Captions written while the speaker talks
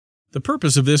The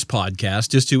purpose of this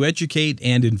podcast is to educate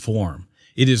and inform.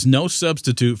 It is no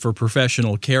substitute for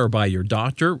professional care by your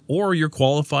doctor or your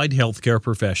qualified healthcare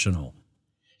professional.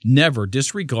 Never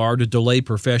disregard or delay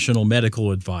professional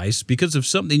medical advice because of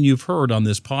something you've heard on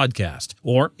this podcast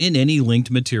or in any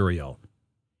linked material.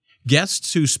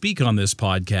 Guests who speak on this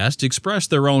podcast express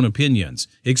their own opinions,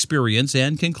 experience,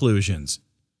 and conclusions.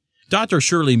 Dr.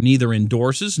 Shirley neither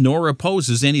endorses nor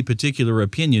opposes any particular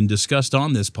opinion discussed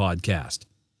on this podcast.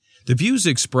 The views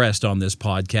expressed on this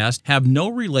podcast have no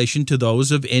relation to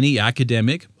those of any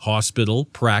academic, hospital,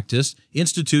 practice,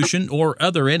 institution, or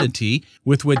other entity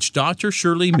with which Dr.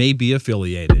 Shirley may be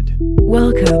affiliated.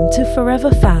 Welcome to Forever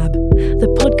Fab,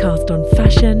 the podcast on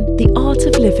fashion, the art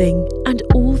of living, and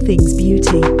all things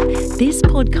beauty. This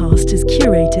podcast is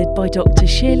curated by Dr.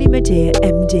 Shirley Madeir,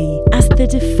 MD, as the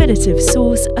definitive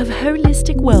source of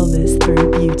holistic wellness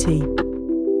through beauty.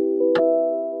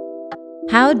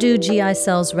 How do GI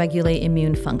cells regulate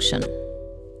immune function?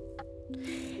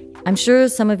 I'm sure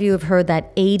some of you have heard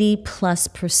that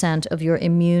 80+% of your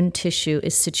immune tissue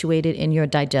is situated in your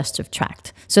digestive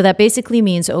tract. So that basically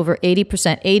means over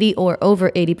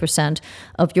 80%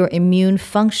 of your immune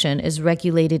function is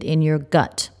regulated in your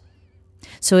gut.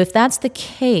 So if that's the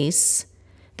case,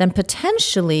 then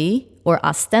potentially or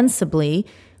ostensibly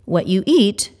what you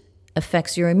eat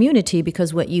affects your immunity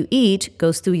because what you eat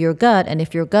goes through your gut. And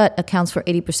if your gut accounts for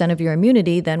 80% of your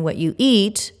immunity, then what you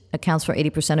eat accounts for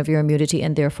 80% of your immunity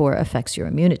and therefore affects your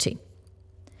immunity.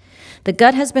 The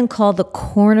gut has been called the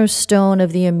cornerstone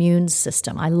of the immune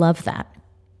system. I love that.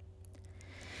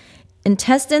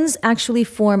 Intestines actually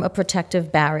form a protective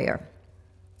barrier.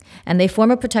 And they form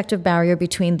a protective barrier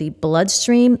between the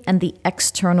bloodstream and the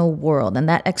external world. And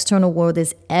that external world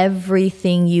is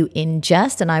everything you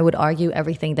ingest, and I would argue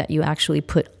everything that you actually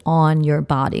put on your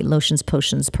body, lotions,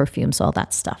 potions, perfumes, all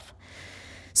that stuff.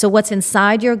 So what's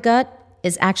inside your gut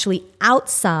is actually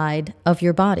outside of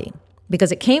your body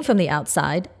because it came from the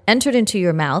outside, entered into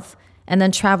your mouth, and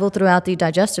then traveled throughout the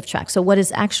digestive tract. So what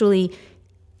is actually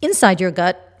inside your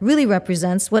gut really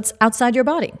represents what's outside your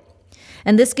body.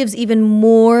 And this gives even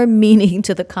more meaning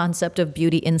to the concept of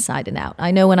beauty inside and out. I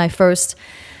know when I first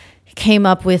came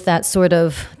up with that sort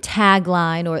of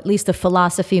tagline, or at least the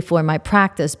philosophy for my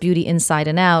practice, beauty inside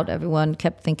and out, everyone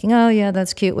kept thinking, oh yeah,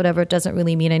 that's cute, whatever. It doesn't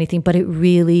really mean anything, but it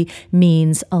really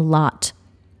means a lot.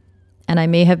 And I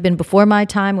may have been before my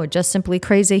time or just simply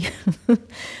crazy,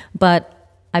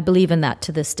 but I believe in that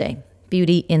to this day,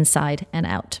 beauty inside and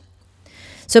out.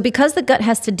 So because the gut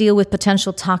has to deal with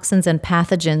potential toxins and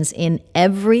pathogens in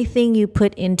everything you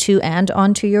put into and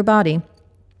onto your body,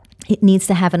 it needs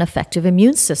to have an effective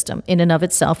immune system in and of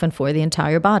itself and for the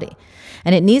entire body.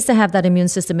 And it needs to have that immune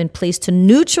system in place to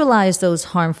neutralize those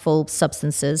harmful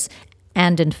substances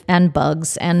and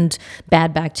bugs and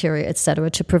bad bacteria, etc.,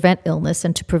 to prevent illness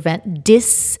and to prevent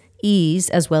dis-ease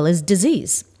as well as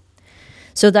disease.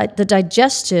 So that the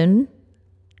digestion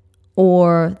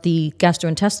or the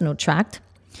gastrointestinal tract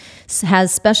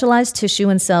has specialized tissue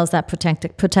and cells that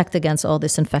protect against all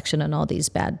this infection and all these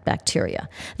bad bacteria.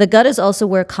 The gut is also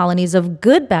where colonies of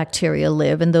good bacteria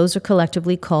live, and those are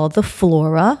collectively called the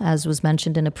flora, as was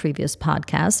mentioned in a previous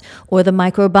podcast, or the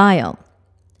microbiome.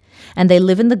 And they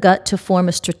live in the gut to form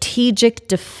a strategic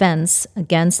defense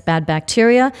against bad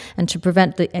bacteria and to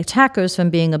prevent the attackers from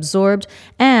being absorbed,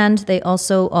 and they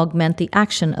also augment the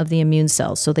action of the immune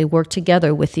cells, so they work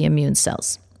together with the immune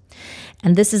cells.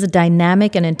 And this is a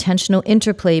dynamic and intentional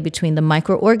interplay between the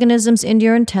microorganisms in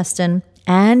your intestine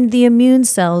and the immune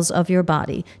cells of your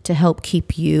body to help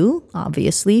keep you,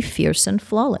 obviously, fierce and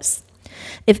flawless.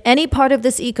 If any part of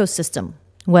this ecosystem,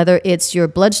 whether it's your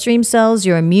bloodstream cells,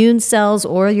 your immune cells,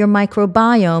 or your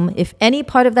microbiome, if any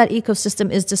part of that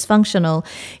ecosystem is dysfunctional,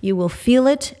 you will feel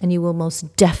it and you will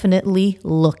most definitely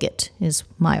look it, is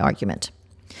my argument.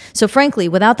 So frankly,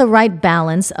 without the right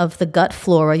balance of the gut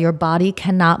flora, your body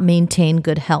cannot maintain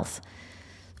good health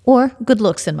or good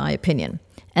looks, in my opinion.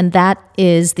 And that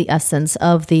is the essence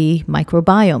of the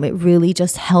microbiome. It really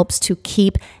just helps to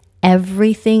keep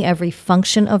everything, every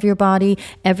function of your body,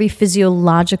 every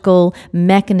physiological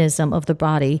mechanism of the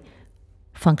body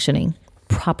functioning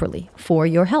properly for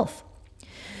your health.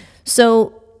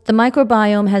 So the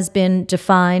microbiome has been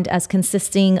defined as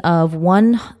consisting of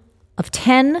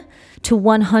 10 to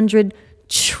 100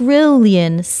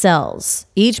 trillion cells.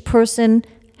 Each person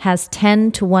has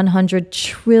 10 to 100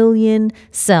 trillion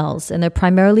cells, and they're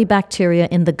primarily bacteria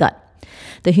in the gut.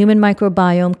 The human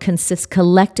microbiome consists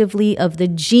collectively of the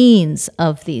genes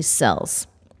of these cells.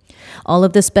 All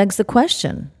of this begs the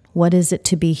question, what is it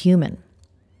to be human?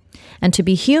 And to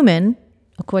be human,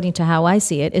 according to how I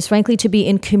see it, is frankly to be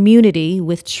in community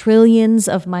with trillions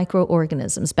of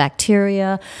microorganisms,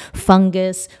 bacteria,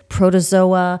 fungus,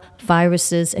 protozoa,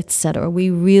 viruses, etc.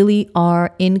 We really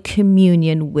are in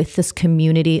communion with this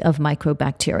community of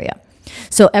microbacteria.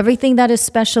 So everything that is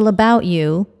special about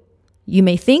you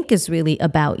may think is really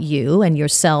about you and your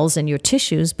cells and your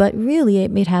tissues, but really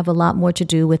it may have a lot more to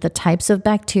do with the types of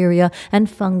bacteria and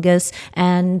fungus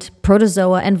and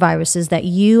protozoa and viruses that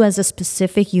you as a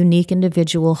specific, unique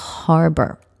individual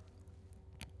harbor.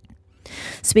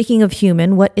 Speaking of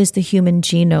human, what is the Human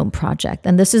Genome Project?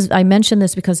 And I mention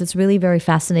this because it's really very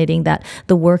fascinating that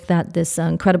the work that this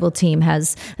incredible team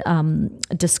has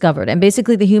discovered. And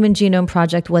basically the Human Genome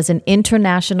Project was an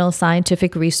international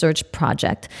scientific research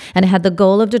project, and it had the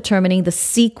goal of determining the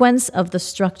sequence of the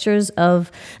structures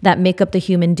that make up the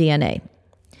human DNA.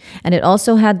 And it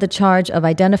also had the charge of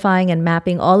identifying and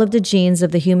mapping all of the genes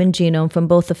of the human genome from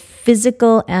both a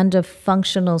physical and a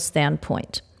functional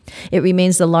standpoint. It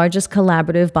remains the largest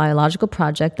collaborative biological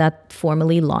project that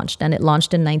formally launched, and it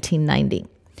launched in 1990.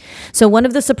 So one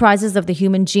of the surprises of the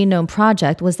Human Genome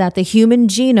Project was that the human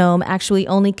genome actually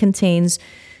only contains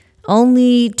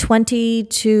 20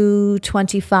 to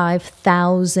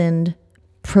 25,000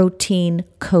 protein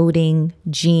coding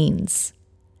genes.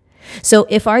 So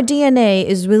if our DNA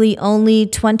is really only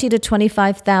 20 to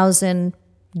 25,000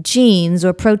 genes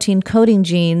or protein coding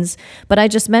genes, but I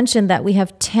just mentioned that we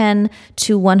have 10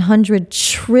 to 100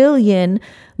 trillion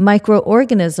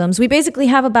microorganisms. We basically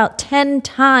have about 10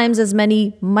 times as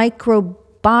many microbial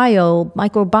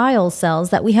cells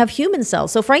that we have human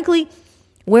cells. So frankly,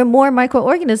 we're more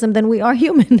microorganism than we are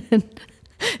human.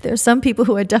 There are some people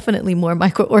who are definitely more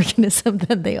microorganism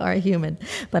than they are human,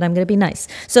 but I'm going to be nice.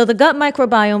 So the gut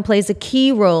microbiome plays a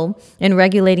key role in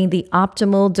regulating the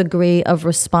optimal degree of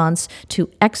response to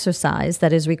exercise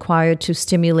that is required to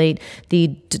stimulate the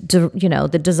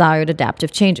desired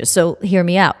adaptive changes. So hear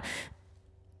me out.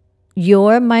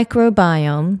 Your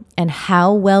microbiome and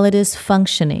how well it is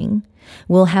functioning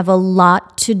will have a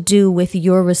lot to do with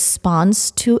your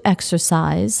response to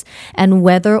exercise and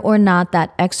whether or not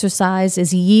that exercise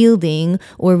is yielding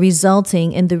or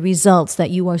resulting in the results that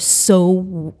you are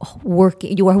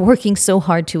working so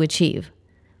hard to achieve.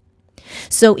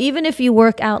 So even if you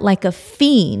work out like a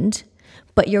fiend,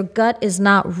 but your gut is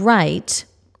not right,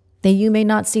 then you may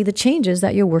not see the changes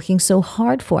that you're working so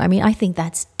hard for. I mean, I think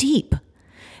that's deep,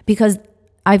 because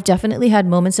I've definitely had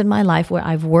moments in my life where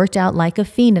I've worked out like a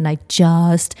fiend and I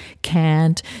just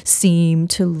can't seem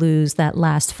to lose that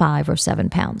last 5 or 7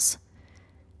 pounds.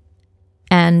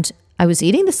 And I was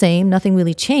eating the same, nothing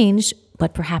really changed,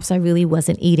 but perhaps I really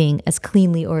wasn't eating as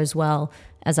cleanly or as well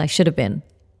as I should have been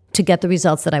to get the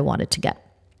results that I wanted to get.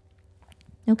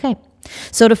 Okay.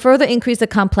 So to further increase the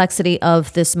complexity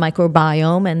of this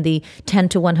microbiome and the 10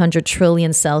 to 100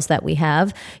 trillion cells that we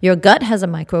have, your gut has a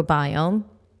microbiome,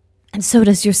 and so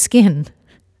does your skin.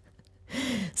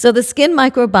 So the skin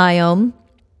microbiome,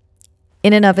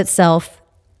 in and of itself,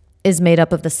 is made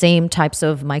up of the same types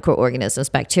of microorganisms,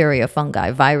 bacteria,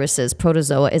 fungi, viruses,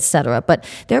 protozoa, etc. But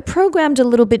they're programmed a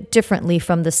little bit differently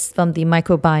from the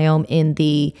microbiome in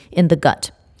the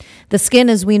gut. The skin,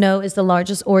 as we know, is the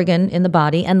largest organ in the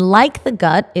body, and like the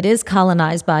gut, it is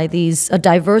colonized by a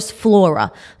diverse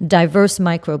flora, diverse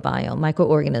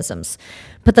microorganisms.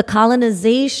 But the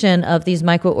colonization of these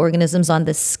microorganisms on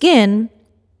the skin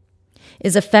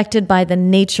is affected by the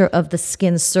nature of the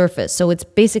skin surface. So it's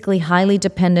basically highly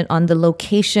dependent on the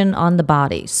location on the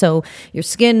body. So your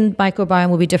skin microbiome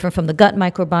will be different from the gut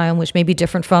microbiome, which may be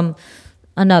different from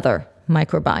another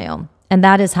microbiome. And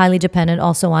that is highly dependent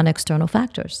also on external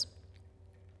factors.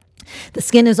 The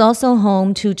skin is also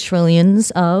home to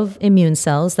trillions of immune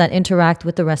cells that interact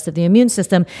with the rest of the immune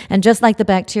system. And just like the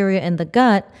bacteria in the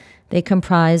gut, they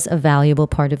comprise a valuable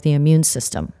part of the immune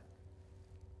system.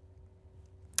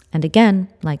 And again,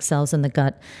 like cells in the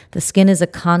gut, the skin is a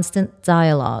constant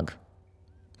dialogue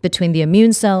between the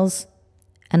immune cells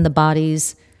and the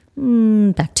body's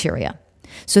bacteria.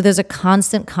 So there's a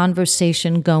constant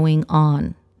conversation going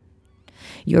on.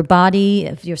 Your body,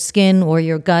 your skin, or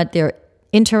your gut, they're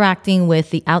interacting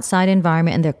with the outside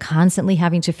environment, and they're constantly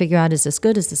having to figure out, is this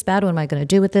good? Is this bad? What am I going to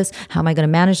do with this? How am I going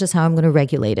to manage this? How am I going to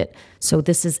regulate it? So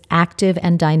this is active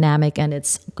and dynamic, and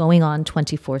it's going on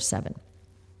 24/7.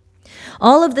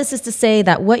 All of this is to say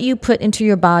that what you put into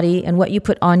your body and what you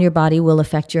put on your body will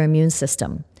affect your immune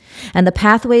system. And the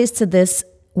pathways to this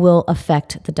will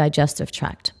affect the digestive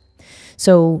tract.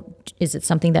 So is it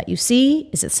something that you see?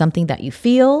 Is it something that you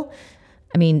feel?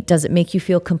 I mean, does it make you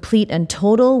feel complete and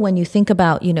total when you think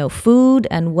about, food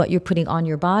and what you're putting on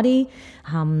your body,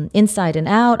 inside and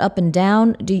out, up and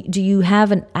down? Do you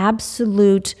have an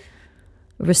absolute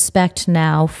respect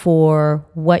now for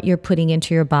what you're putting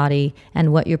into your body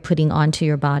and what you're putting onto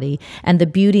your body, and the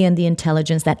beauty and the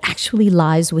intelligence that actually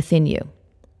lies within you.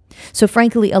 So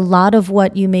frankly, a lot of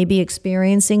what you may be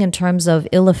experiencing in terms of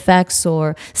ill effects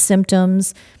or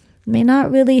symptoms may not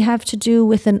really have to do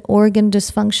with an organ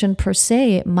dysfunction per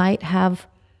se. It might have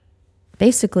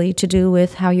basically to do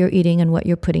with how you're eating and what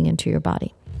you're putting into your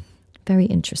body. Very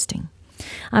interesting.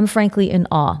 I'm frankly in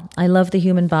awe. I love the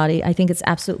human body. I think it's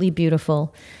absolutely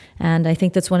beautiful. And I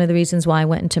think that's one of the reasons why I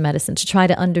went into medicine, to try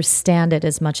to understand it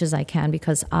as much as I can,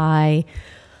 because I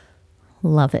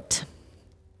love it.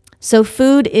 So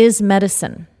food is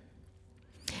medicine.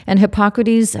 And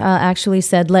Hippocrates actually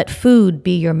said, let food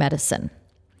be your medicine.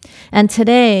 And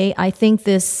today, I think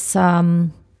this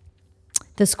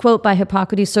quote by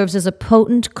Hippocrates serves as a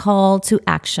potent call to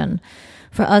action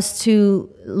for us to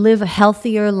live a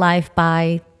healthier life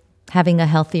by having a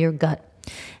healthier gut.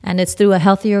 And it's through a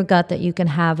healthier gut that you can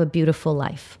have a beautiful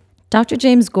life. Dr.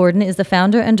 James Gordon is the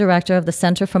founder and director of the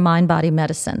Center for Mind-Body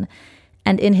Medicine.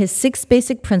 And in his 6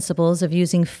 basic principles of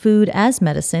using food as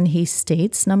medicine, he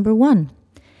states, number 1,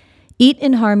 eat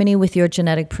in harmony with your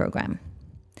genetic program.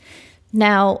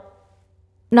 Now,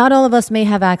 not all of us may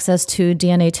have access to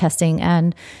DNA testing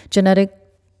and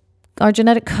our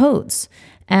genetic codes.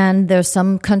 And there's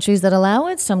some countries that allow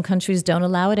it, some countries don't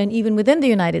allow it. And even within the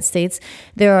United States,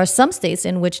 there are some states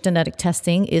in which genetic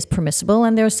testing is permissible,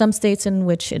 and there are some states in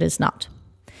which it is not.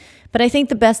 But I think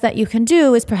the best that you can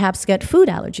do is perhaps get food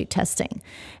allergy testing.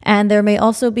 And there may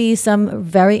also be some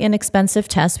very inexpensive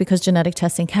tests, because genetic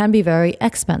testing can be very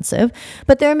expensive.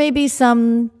 But there may be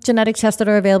some genetic tests that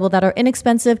are available that are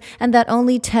inexpensive and that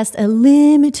only test a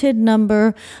limited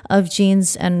number of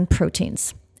genes and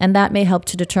proteins. And that may help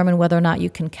to determine whether or not you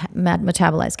can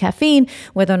metabolize caffeine,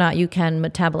 whether or not you can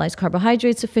metabolize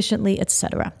carbohydrates efficiently,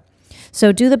 etc.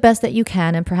 So do the best that you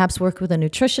can, and perhaps work with a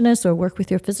nutritionist or work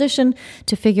with your physician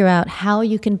to figure out how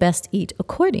you can best eat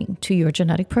according to your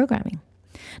genetic programming.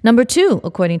 Number 2,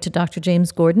 according to Dr.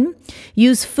 James Gordon,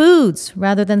 use foods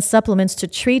rather than supplements to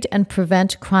treat and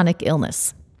prevent chronic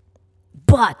illness.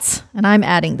 But, and I'm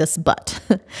adding this but,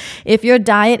 if your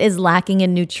diet is lacking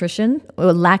in nutrition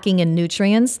or lacking in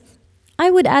nutrients,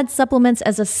 I would add supplements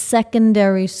as a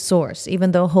secondary source,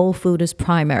 even though whole food is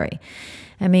primary.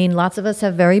 I mean, lots of us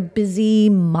have very busy,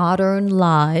 modern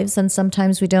lives, and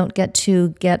sometimes we don't get to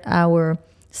get our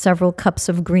several cups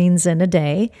of greens in a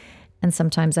day, and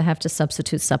sometimes I have to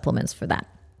substitute supplements for that.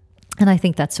 And I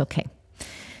think that's okay.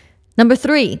 Number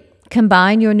 3,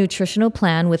 combine your nutritional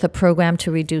plan with a program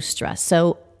to reduce stress.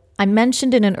 So I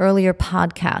mentioned in an earlier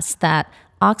podcast that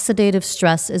oxidative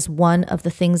stress is one of the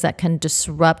things that can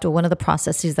disrupt, or one of the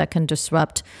processes that can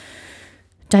disrupt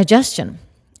digestion.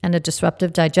 And a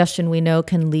disruptive digestion, we know,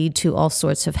 can lead to all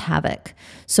sorts of havoc.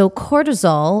 So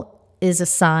cortisol is a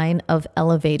sign of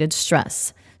elevated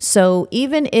stress. So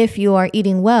even if you are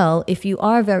eating well, if you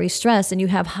are very stressed and you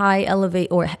have high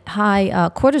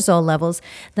cortisol levels,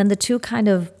 then the two kind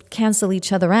of cancel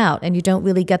each other out, and you don't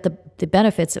really get the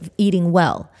benefits of eating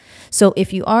well. So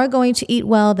if you are going to eat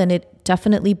well, then it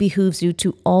definitely behooves you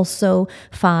to also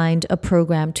find a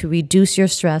program to reduce your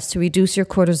stress, to reduce your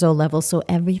cortisol levels, so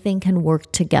everything can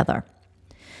work together.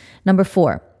 Number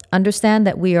 4, understand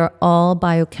that we are all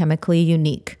biochemically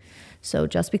unique. So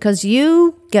just because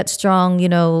you get strong,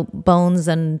 bones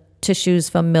and tissues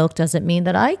from milk doesn't mean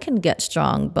that I can get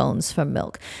strong bones from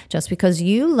milk. Just because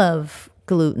you love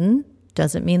gluten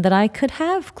doesn't mean that I could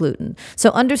have gluten.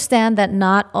 So understand that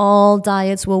not all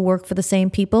diets will work for the same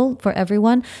people, for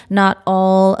everyone. Not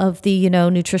all of the,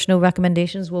 nutritional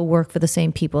recommendations will work for the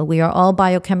same people. We are all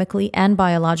biochemically and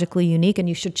biologically unique, and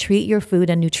you should treat your food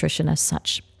and nutrition as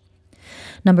such.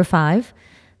 Number 5,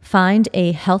 find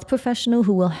a health professional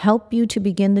who will help you to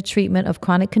begin the treatment of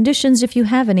chronic conditions if you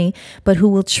have any, but who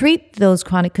will treat those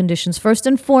chronic conditions first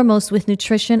and foremost with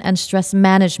nutrition and stress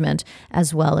management,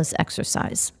 as well as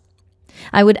exercise.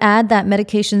 I would add that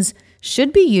medications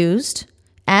should be used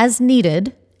as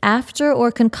needed after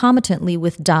or concomitantly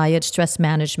with diet, stress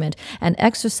management, and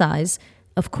exercise,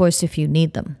 of course, if you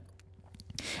need them.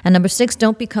 And number 6,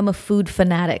 don't become a food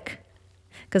fanatic,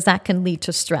 because that can lead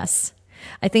to stress.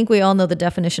 I think we all know the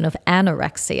definition of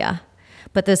anorexia,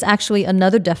 but there's actually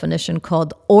another definition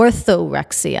called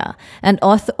orthorexia. And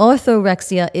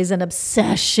orthorexia is an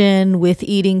obsession with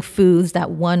eating foods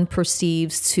that one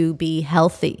perceives to be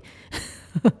healthy.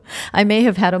 I may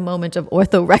have had a moment of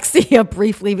orthorexia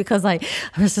briefly, because I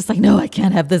was just like, no, I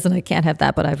can't have this and I can't have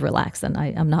that, but I've relaxed and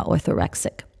I'm not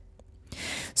orthorexic.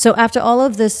 So after all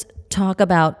of this talk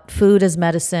about food as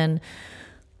medicine,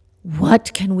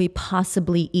 what can we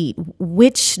possibly eat?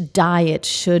 Which diet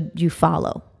should you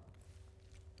follow?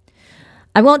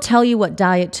 I won't tell you what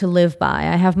diet to live by.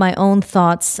 I have my own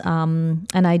thoughts and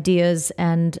ideas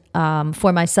and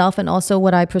for myself, and also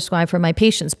what I prescribe for my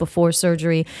patients before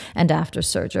surgery and after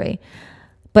surgery.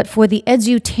 But for the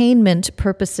edutainment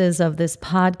purposes of this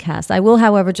podcast, I will,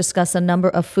 however, discuss a number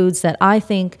of foods that I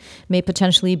think may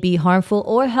potentially be harmful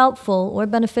or helpful or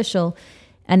beneficial,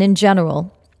 and in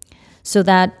general, so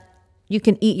that you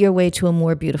can eat your way to a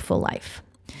more beautiful life.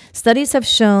 Studies have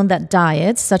shown that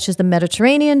diets such as the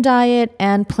Mediterranean diet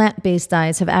and plant-based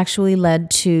diets have actually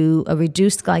led to a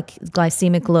reduced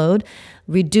glycemic load,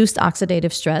 reduced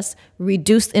oxidative stress,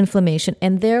 reduced inflammation,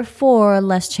 and therefore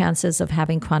less chances of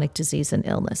having chronic disease and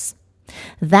illness.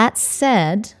 That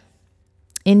said,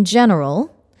 in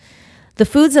general, the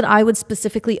foods that I would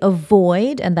specifically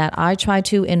avoid and that I try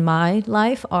to in my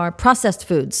life are processed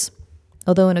foods,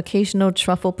 although an occasional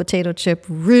truffle potato chip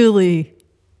really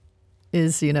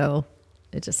is, it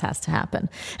just has to happen.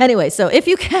 Anyway, so if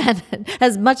you can,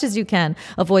 as much as you can,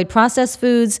 avoid processed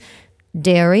foods,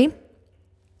 dairy,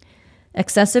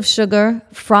 excessive sugar,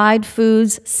 fried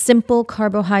foods, simple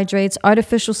carbohydrates,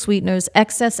 artificial sweeteners,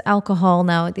 excess alcohol.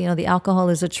 Now, the alcohol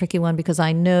is a tricky one because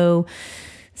I know,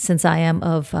 since I am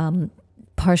of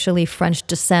partially French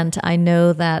descent, I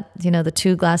know that, the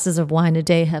 2 glasses of wine a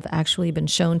day have actually been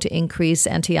shown to increase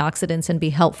antioxidants and be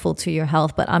helpful to your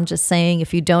health. But I'm just saying,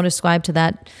 if you don't ascribe to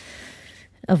that,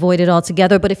 avoid it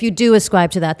altogether. But if you do ascribe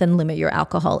to that, then limit your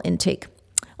alcohol intake.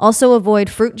 Also avoid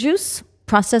fruit juice,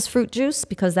 processed fruit juice,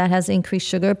 because that has increased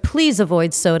sugar. Please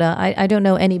avoid soda. I don't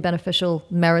know any beneficial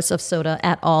merits of soda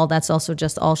at all. That's also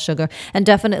just all sugar. And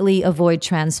definitely avoid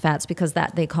trans fats because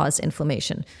they cause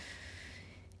inflammation.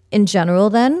 In general,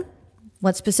 then,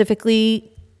 what specifically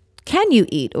can you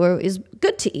eat or is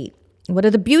good to eat? What are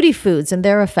the beauty foods and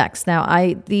their effects? Now,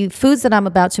 the foods that I'm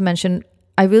about to mention,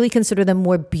 I really consider them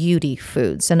more beauty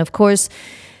foods. And of course,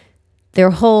 they're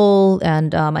whole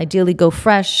and ideally go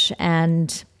fresh.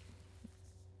 And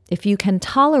if you can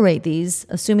tolerate these,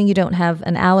 assuming you don't have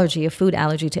an allergy, a food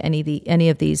allergy to any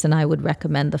of these, then I would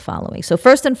recommend the following. So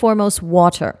first and foremost,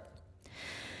 water.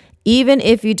 Even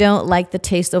if you don't like the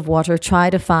taste of water, try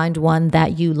to find one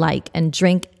that you like and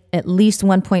drink at least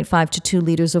 1.5 to 2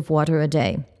 liters of water a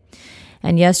day.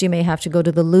 And yes, you may have to go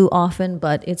to the loo often,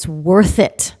 but it's worth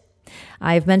it.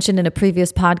 I've mentioned in a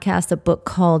previous podcast a book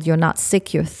called You're Not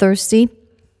Sick, You're Thirsty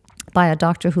by a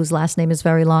doctor whose last name is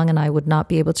very long and I would not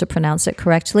be able to pronounce it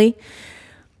correctly.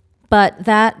 But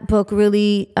that book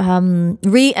really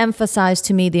re-emphasized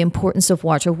to me the importance of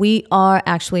water.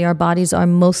 Our bodies are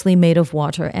mostly made of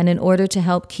water. And in order to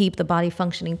help keep the body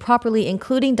functioning properly,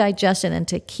 including digestion, and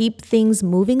to keep things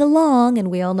moving along, and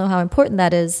we all know how important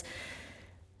that is,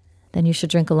 then you should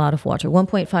drink a lot of water,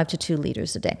 1.5 to 2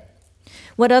 liters a day.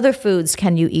 What other foods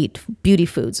can you eat? Beauty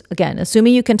foods. Again,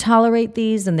 assuming you can tolerate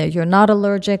these and that you're not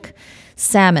allergic.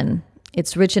 Salmon.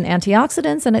 It's rich in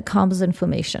antioxidants and it calms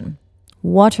inflammation.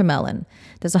 Watermelon.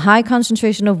 There's a high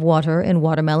concentration of water in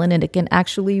watermelon, and it can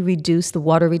actually reduce the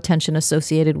water retention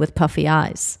associated with puffy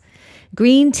eyes.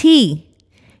 Green tea.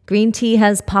 Green tea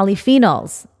has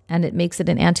polyphenols, and it makes it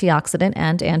an antioxidant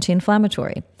and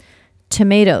anti-inflammatory.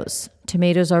 Tomatoes.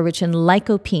 Tomatoes are rich in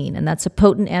lycopene, and that's a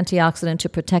potent antioxidant to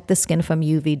protect the skin from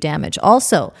UV damage.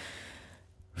 Also,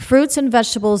 fruits and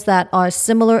vegetables that are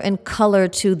similar in color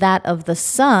to that of the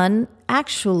sun,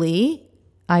 actually,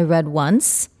 I read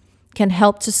once, can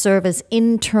help to serve as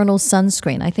internal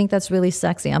sunscreen. I think that's really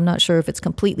sexy. I'm not sure if it's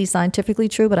completely scientifically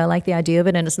true, but I like the idea of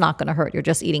it, and it's not going to hurt. You're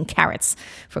just eating carrots,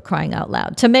 for crying out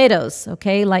loud. Tomatoes,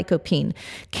 okay, lycopene.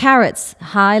 Carrots,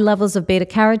 high levels of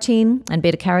beta-carotene, and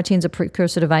beta-carotene is a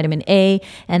precursor to vitamin A,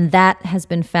 and that has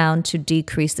been found to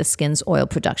decrease the skin's oil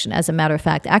production. As a matter of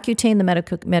fact, Accutane,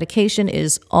 the medication,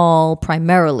 is all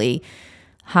primarily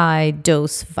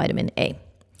high-dose vitamin A.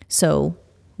 So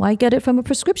why get it from a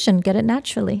prescription? Get it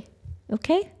naturally.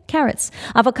 Okay, carrots.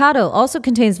 Avocado also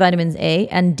contains vitamins A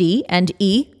and D and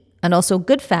E, and also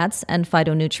good fats and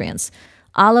phytonutrients.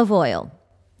 Olive oil,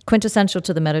 quintessential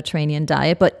to the Mediterranean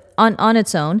diet, but on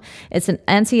its own, it's an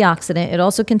antioxidant. It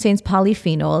also contains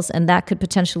polyphenols, and that could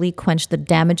potentially quench the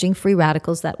damaging free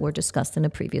radicals that were discussed in a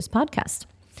previous podcast.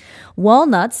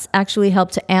 Walnuts actually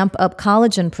help to amp up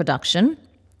collagen production,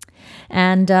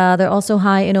 and they're also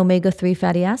high in omega-3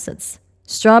 fatty acids.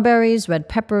 Strawberries, red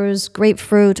peppers,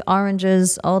 grapefruit,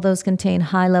 oranges, all those contain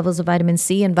high levels of vitamin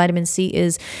C, and vitamin C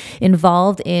is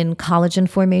involved in collagen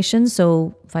formation,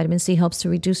 so vitamin C helps to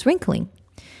reduce wrinkling.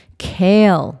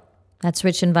 Kale, that's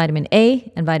rich in vitamin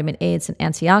A, and vitamin A, it's an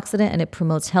antioxidant, and it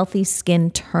promotes healthy skin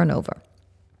turnover.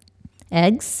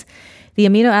 Eggs, The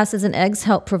amino acids in eggs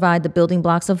help provide the building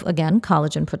blocks of, again,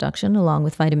 collagen production, along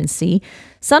with vitamin C.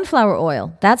 Sunflower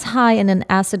oil, that's high in an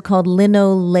acid called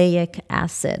linoleic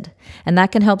acid, and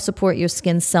that can help support your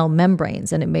skin's cell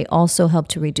membranes, and it may also help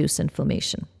to reduce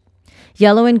inflammation.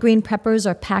 Yellow and green peppers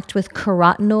are packed with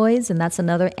carotenoids, and that's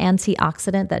another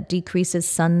antioxidant that decreases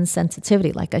sun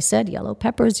sensitivity. Like I said, yellow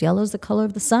peppers, yellow is the color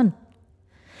of the sun.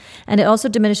 And it also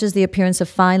diminishes the appearance of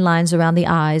fine lines around the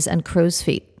eyes and crow's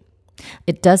feet.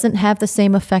 It doesn't have the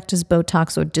same effect as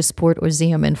Botox or Dysport or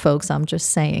Xeomin, folks. I'm just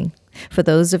saying. For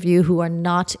those of you who are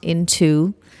not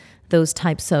into those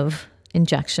types of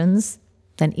injections,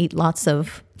 then eat lots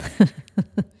of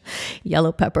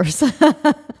yellow peppers.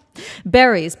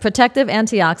 Berries, protective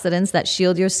antioxidants that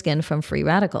shield your skin from free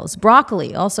radicals.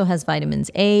 Broccoli also has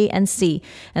vitamins A and C,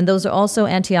 and those are also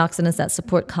antioxidants that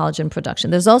support collagen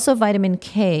production. There's also vitamin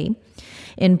K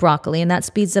in broccoli, and that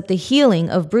speeds up the healing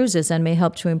of bruises and may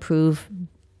help to improve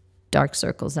dark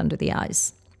circles under the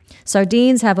eyes.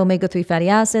 Sardines have omega-3 fatty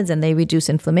acids, and they reduce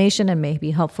inflammation and may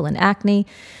be helpful in acne.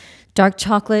 Dark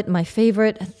chocolate, my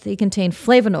favorite, they contain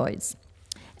flavonoids,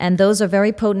 and those are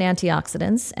very potent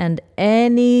antioxidants, and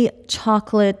any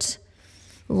chocolate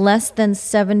less than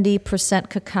 70%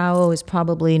 cacao is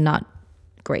probably not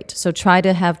great. So try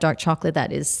to have dark chocolate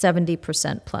that is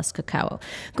 70% plus cacao.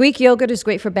 Greek yogurt is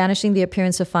great for banishing the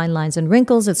appearance of fine lines and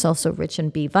wrinkles. It's also rich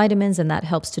in B vitamins, and that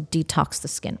helps to detox the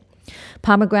skin.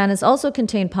 Pomegranates also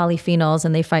contain polyphenols,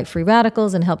 and they fight free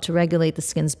radicals and help to regulate the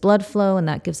skin's blood flow, and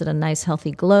that gives it a nice,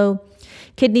 healthy glow.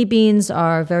 Kidney beans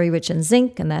are very rich in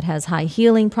zinc, and that has high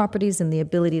healing properties and the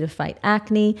ability to fight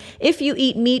acne. If you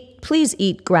eat meat, please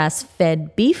eat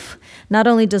grass-fed beef. Not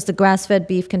only does the grass-fed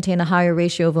beef contain a higher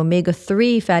ratio of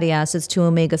omega-3 fatty acids to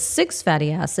omega-6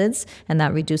 fatty acids, and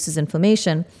that reduces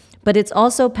inflammation, but it's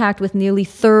also packed with nearly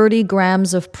 30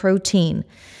 grams of protein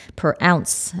per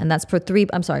ounce, and that's per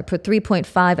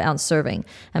 3.5 ounce serving.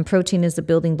 And protein is the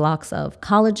building blocks of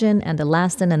collagen and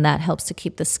elastin, and that helps to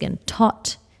keep the skin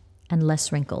taut and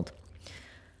less wrinkled.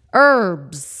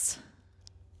 Herbs.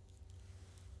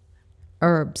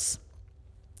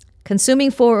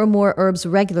 Consuming 4 or more herbs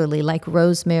regularly, like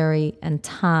rosemary and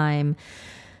thyme,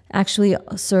 actually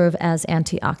serve as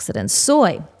antioxidants.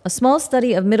 Soy. A small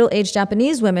study of middle-aged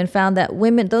Japanese women found that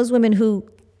those women who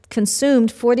consumed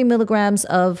 40 milligrams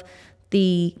of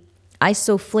the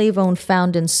isoflavone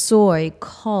found in soy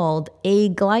called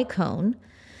aglycone,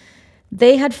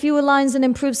 they had fewer lines and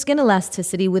improved skin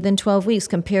elasticity within 12 weeks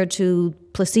compared to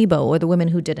placebo or the women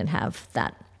who didn't have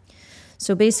that.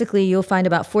 So basically, you'll find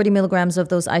about 40 milligrams of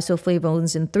those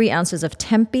isoflavones in 3 ounces of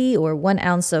tempeh, or 1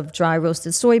 ounce of dry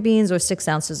roasted soybeans, or 6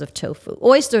 ounces of tofu.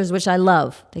 Oysters, which I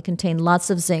love, they contain lots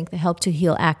of zinc. They help to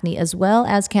heal acne as well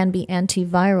as can be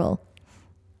antiviral.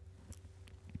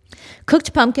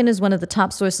 Cooked pumpkin is one of the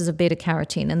top sources of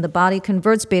beta-carotene, and the body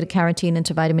converts beta-carotene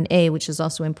into vitamin A, which is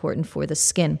also important for the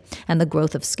skin and the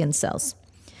growth of skin cells.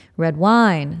 Red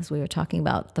wine, as we were talking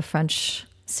about, the French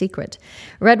secret.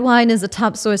 Red wine is a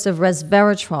top source of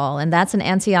resveratrol, and that's an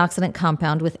antioxidant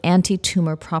compound with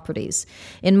anti-tumor properties.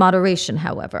 In moderation,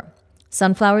 however.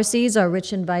 Sunflower seeds are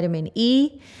rich in vitamin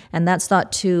E, and that's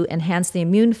thought to enhance the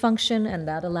immune function, and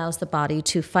that allows the body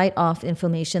to fight off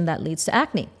inflammation that leads to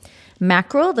acne.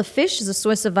 Mackerel, the fish, is a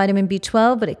source of vitamin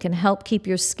B12, but it can help keep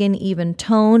your skin even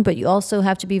toned, but you also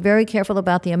have to be very careful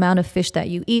about the amount of fish that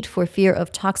you eat for fear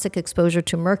of toxic exposure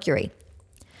to mercury.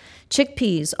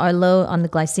 Chickpeas are low on the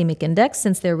glycemic index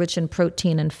since they're rich in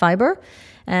protein and fiber,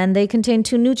 and they contain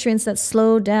 2 nutrients that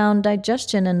slow down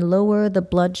digestion and lower the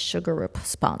blood sugar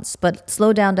response, but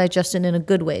slow down digestion in a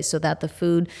good way so that the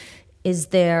food is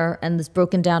there and is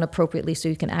broken down appropriately so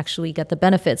you can actually get the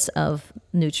benefits of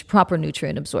proper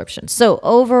nutrient absorption. So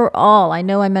overall, I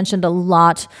know I mentioned a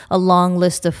long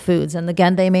list of foods, and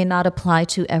again, they may not apply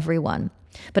to everyone.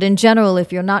 But in general,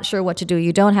 if you're not sure what to do,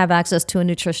 you don't have access to a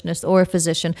nutritionist or a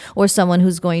physician or someone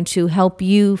who's going to help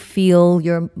you feel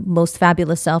your most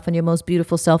fabulous self and your most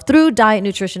beautiful self through diet,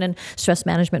 nutrition, and stress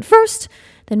management first,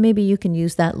 then maybe you can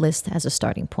use that list as a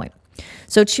starting point.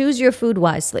 So choose your food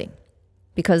wisely,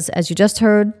 because as you just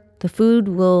heard, the food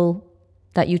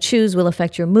that you choose will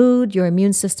affect your mood, your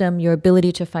immune system, your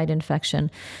ability to fight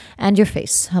infection, and your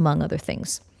face, among other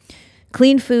things.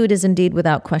 Clean food is indeed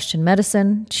without question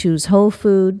medicine. Choose whole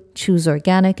food, choose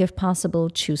organic if possible,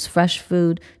 choose fresh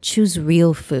food, choose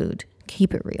real food.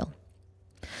 Keep it real.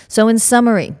 So in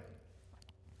summary,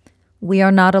 we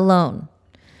are not alone.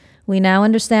 We now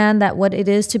understand that what it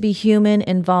is to be human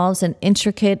involves an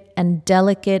intricate and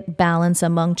delicate balance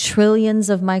among trillions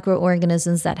of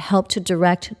microorganisms that help to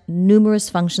direct numerous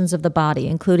functions of the body,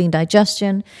 including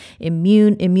digestion,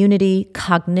 immunity,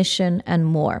 cognition, and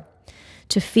more.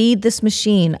 to feed this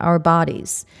machine, our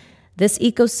bodies, this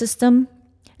ecosystem,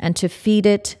 and to feed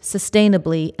it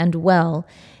sustainably and well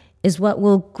is what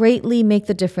will greatly make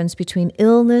the difference between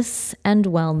illness and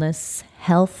wellness,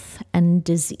 health and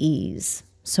disease.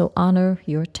 So honor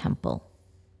your temple.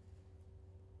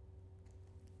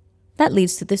 That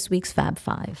leads to this week's Fab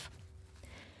Five.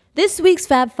 This week's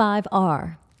Fab Five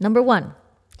are: number 1,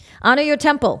 honor your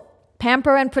temple.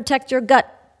 Pamper and protect your gut.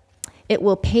 It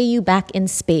will pay you back in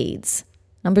spades.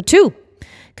 Number 2,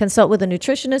 consult with a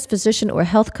nutritionist, physician, or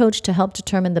health coach to help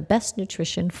determine the best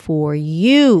nutrition for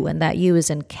you. And that you is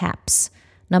in caps.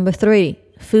 Number 3,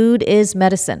 food is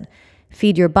medicine.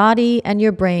 Feed your body and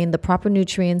your brain the proper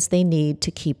nutrients they need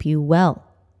to keep you well.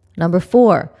 Number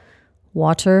 4,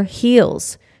 water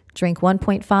heals. Drink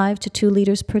 1.5 to 2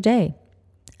 liters per day.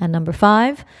 And number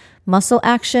 5, muscle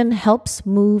action helps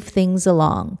move things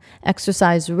along.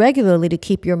 Exercise regularly to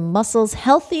keep your muscles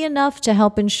healthy enough to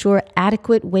help ensure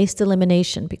adequate waste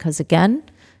elimination, because again,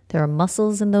 there are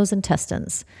muscles in those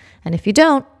intestines. And if you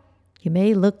don't, you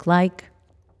may look like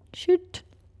shoot.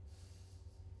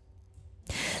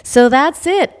 So that's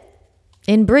it,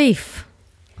 in brief,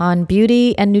 on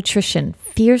beauty and nutrition,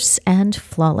 fierce and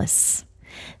flawless.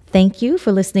 Thank you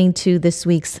for listening to this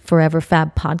week's Forever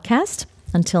Fab podcast.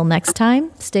 Until next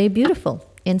time, stay beautiful,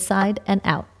 inside and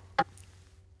out.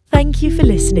 Thank you for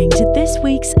listening to this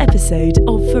week's episode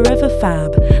of Forever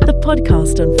Fab, the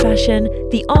podcast on fashion,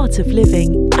 the art of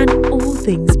living, and all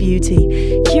things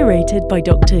beauty, curated by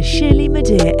Dr. Shirley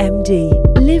Madeir, MD.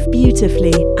 Live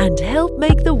beautifully and help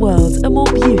make the world a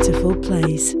more beautiful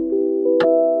place.